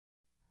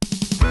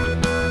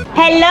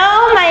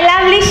Hello, my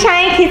lovely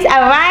Shine Kids,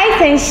 arise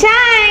and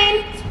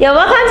shine! You're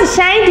welcome to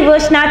Shine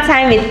Devotional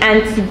Time with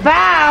Auntie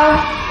Val.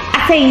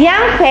 As a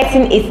young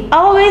person, it's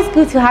always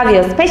good to have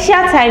your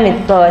special time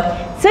with God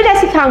so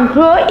that you can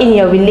grow in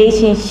your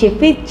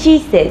relationship with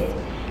Jesus.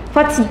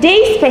 For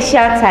today's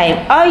special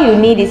time, all you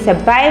need is a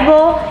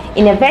Bible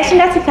in a version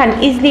that you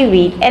can easily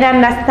read and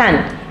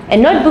understand, a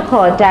notebook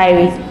or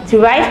diary to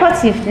write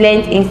what you've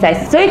learned inside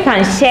so you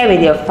can share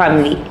with your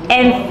family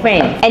and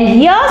friends.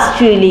 And yours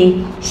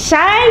truly,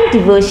 Shine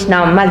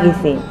Devotional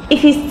Magazine.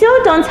 If you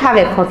still don't have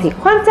a copy,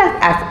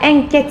 contact us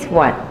and get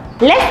one.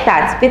 Let's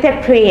start with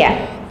a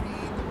prayer.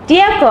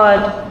 Dear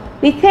God,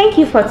 we thank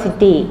you for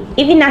today.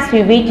 Even as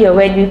we read your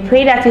word, we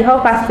pray that you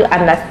help us to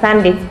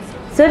understand it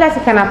so that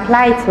we can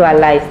apply it to our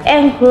lives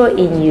and grow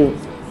in you.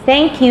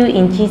 Thank you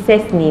in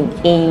Jesus' name.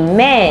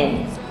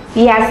 Amen.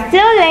 We are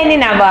still learning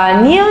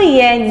about New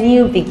Year,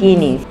 New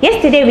Beginnings.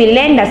 Yesterday we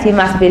learned that we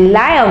must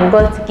rely on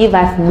God to give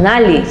us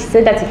knowledge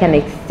so that we can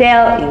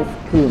excel in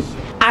school.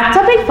 Our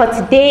topic for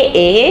today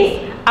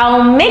is,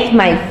 I'll make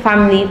my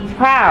family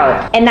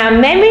proud. And our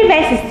memory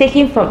verse is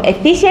taken from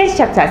Ephesians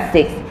chapter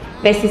 6,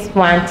 verses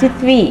 1 to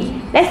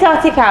 3. Let's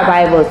all take our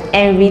Bibles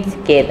and read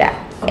together.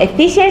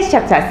 Ephesians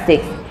chapter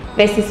 6,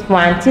 verses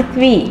 1 to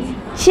 3.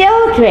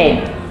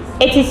 Children,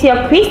 it is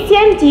your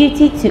Christian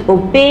duty to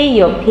obey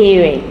your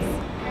parents,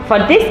 for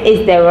this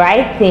is the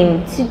right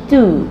thing to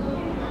do.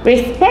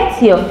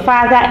 Respect your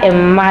father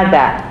and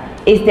mother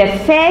is the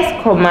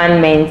first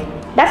commandment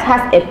that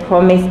has a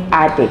promise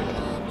added,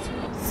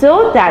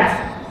 so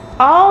that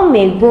all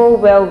may go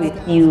well with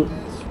you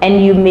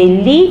and you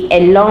may live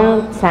a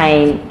long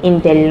time in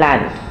the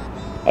land.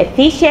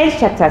 Ephesians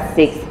chapter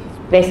 6,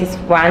 verses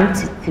 1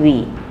 to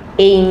 3.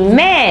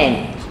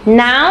 Amen.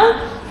 Now,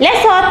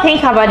 let's all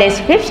think about the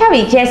scripture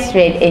we just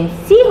read and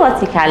see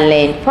what we can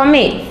learn from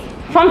it.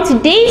 From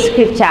today's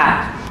scripture,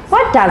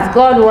 what does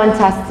God want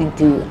us to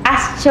do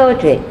as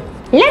children?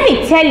 Let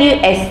me tell you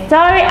a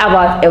story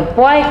about a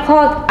boy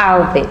called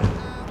Alvin.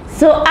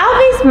 So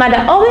Alvin's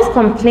mother always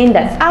complained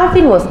that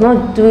Alvin was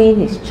not doing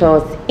his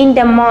chores in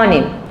the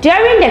morning.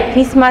 During the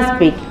Christmas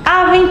break,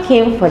 Alvin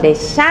came for the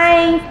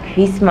Shine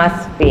Christmas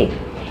Fair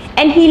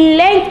and he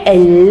learned a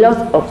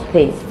lot of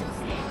things.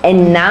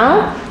 And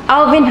now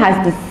Alvin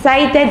has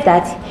decided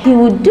that he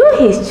will do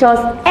his chores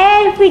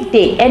every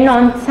day and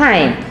on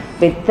time,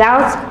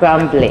 without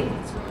grumbling.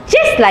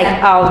 Just like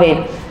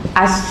Alvin,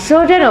 as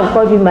children of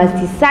God, we must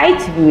decide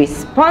to be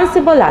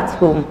responsible at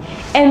home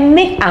and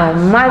make our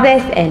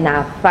mothers and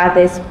our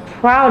fathers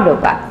proud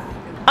of us.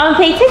 On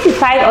page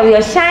 35 of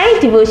your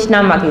Shine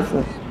Devotional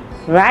Magazine,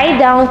 write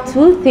down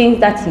 2 things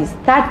that you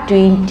start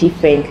doing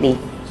differently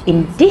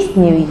in this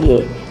new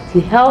year to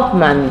help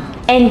mommy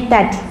and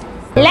daddy.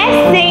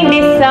 Let's sing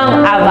this song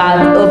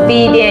about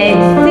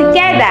obedience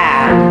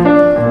together.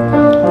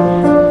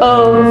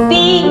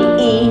 O-B-E-Y,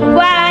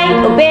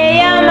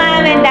 obey your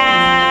mom and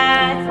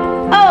dad.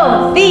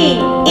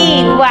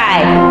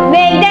 O-B-E-Y,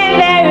 make them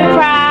very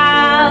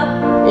proud.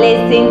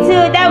 Listen to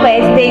the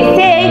words they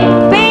say,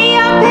 obey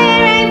your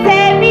parents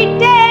every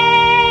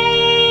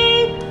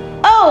day.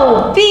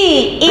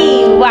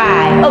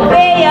 O-B-E-Y,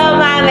 obey your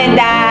mom and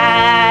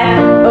dad.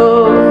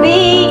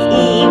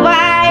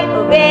 O-B-E-Y,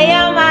 obey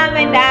your mom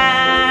and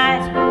dad.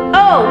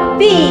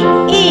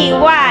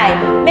 O-B-E-Y,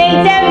 make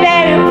them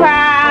very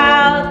proud.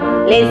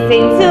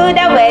 Listen to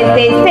the words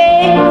they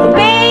say,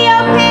 obey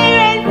your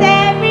parents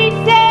every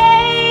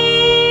day.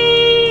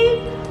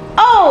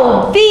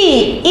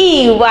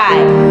 O-B-E-Y,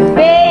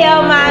 obey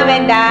your mom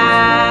and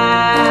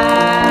dad.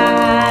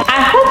 I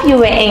hope you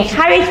were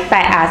encouraged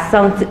by our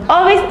song to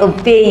always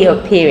obey your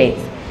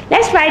parents.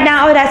 Let's write down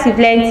all that we've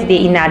learned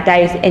today in our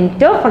diaries and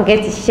don't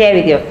forget to share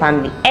with your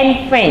family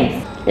and friends.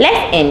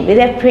 Let's end with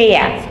a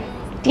prayer.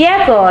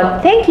 Dear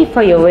God, thank you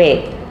for your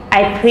word.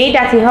 I pray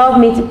that you help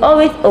me to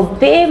always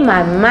obey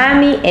my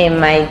mommy and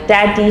my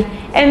daddy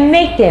and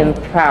make them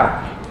proud.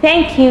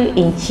 Thank you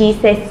in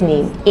Jesus'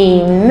 name.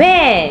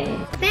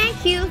 Amen.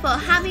 Thank you for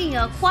having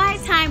your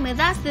quiet time with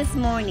us this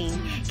morning.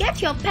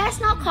 Get your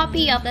personal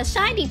copy of the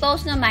Shine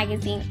Devotional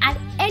Magazine at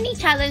any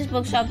challenge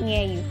bookshop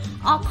near you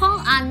or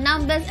call our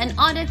numbers and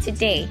order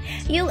today.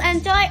 You'll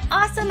enjoy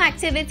awesome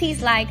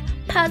activities like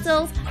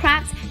puzzles,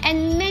 crafts,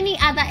 and many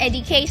other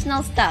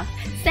educational stuff.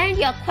 Send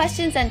your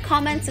questions and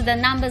comments to the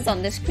numbers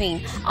on the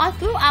screen or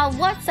through our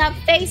WhatsApp,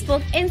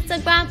 Facebook,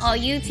 Instagram, or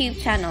YouTube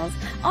channels.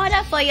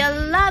 Order for your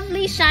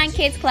lovely Shine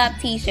Kids Club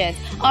t-shirts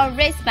or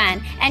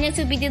wristband and it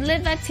will be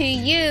delivered to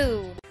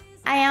you.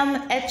 I am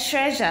a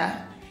treasure.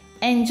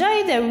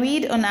 Enjoy the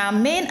read on our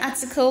main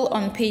article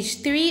on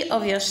page 3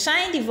 of your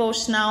Shine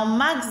Devotional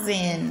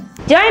Magazine.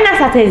 Join us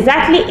at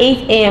exactly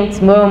 8 a.m.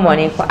 tomorrow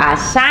morning for our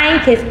Shine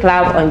Kids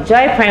Club on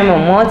Joy Prime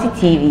on Multi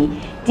TV,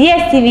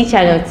 DSTV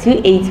channel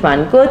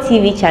 281, Go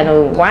TV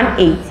channel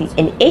 180,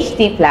 and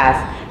HD Plus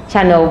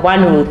channel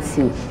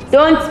 102.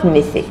 Don't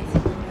miss it.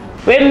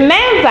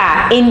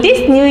 Remember, in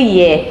this new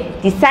year,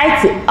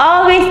 decide to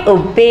always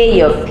obey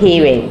your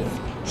parents.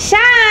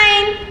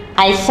 Shine!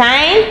 I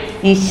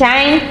shine, you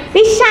shine,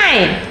 we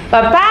shine.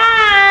 Bye-bye.